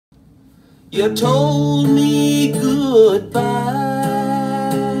You told me goodbye.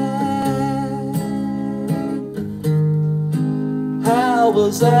 How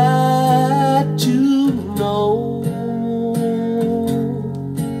was I to know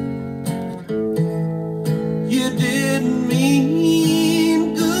you didn't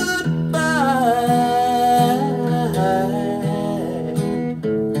mean goodbye?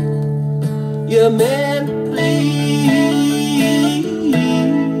 You meant please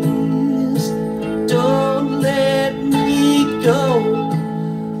don't let me go.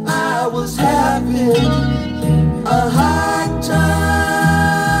 I was having a hard time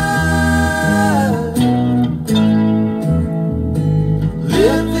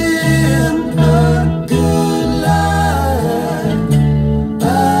living a good life.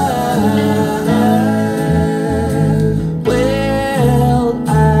 Well,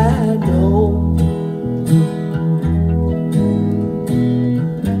 I know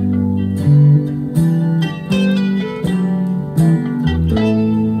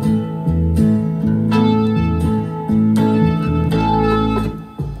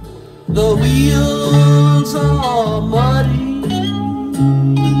the wheels are muddy,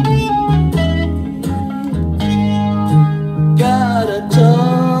 got a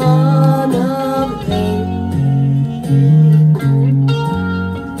ton of hay.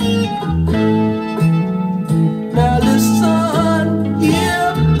 Now listen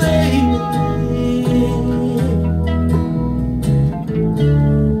here, baby,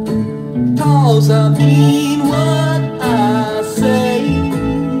 'cause I mean what I say.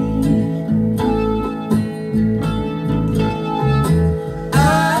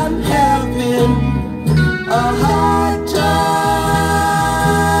 A hard time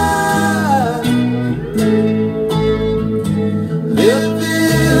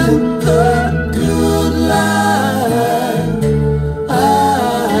living the good life.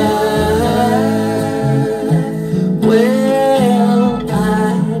 Well,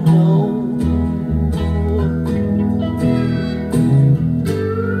 I know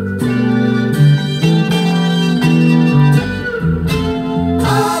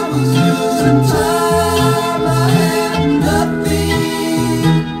I was losing time.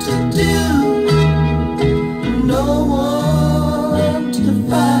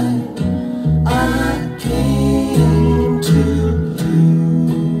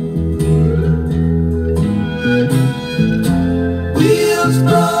 Wheels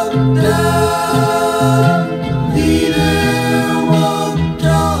broke down, leader walked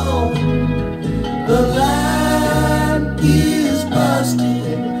on. The line is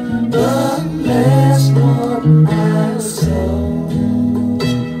busted, the last one I saw.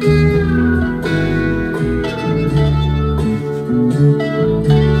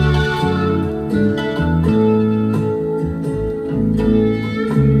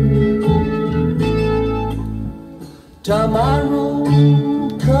 Tomorrow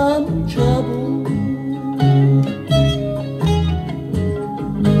come trouble,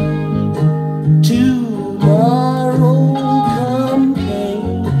 tomorrow come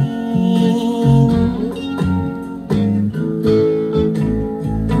pain.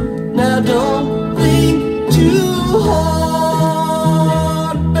 Now don't think too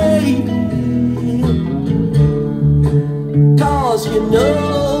hard, baby, 'cause you know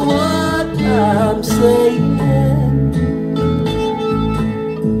what I'm saying.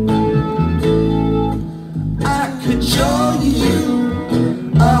 Show you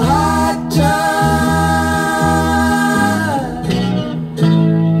a hard time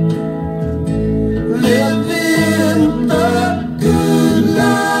living the good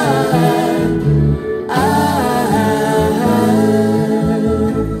life.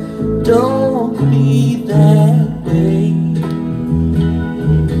 Don't be that way.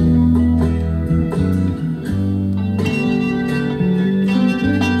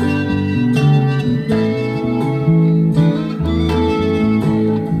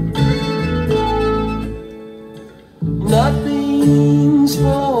 Nothing's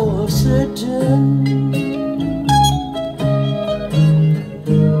for certain.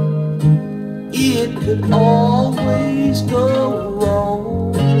 It could always go wrong.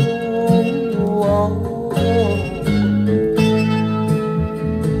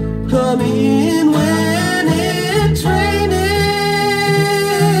 Come in when it's raining,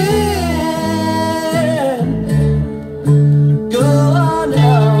 go on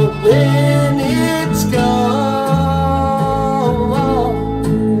out when it's gone.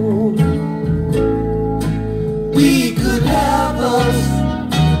 We could have us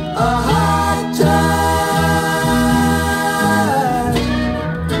a hard time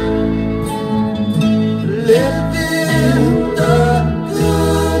living the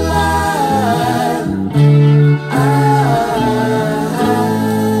good life.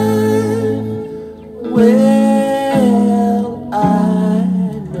 away.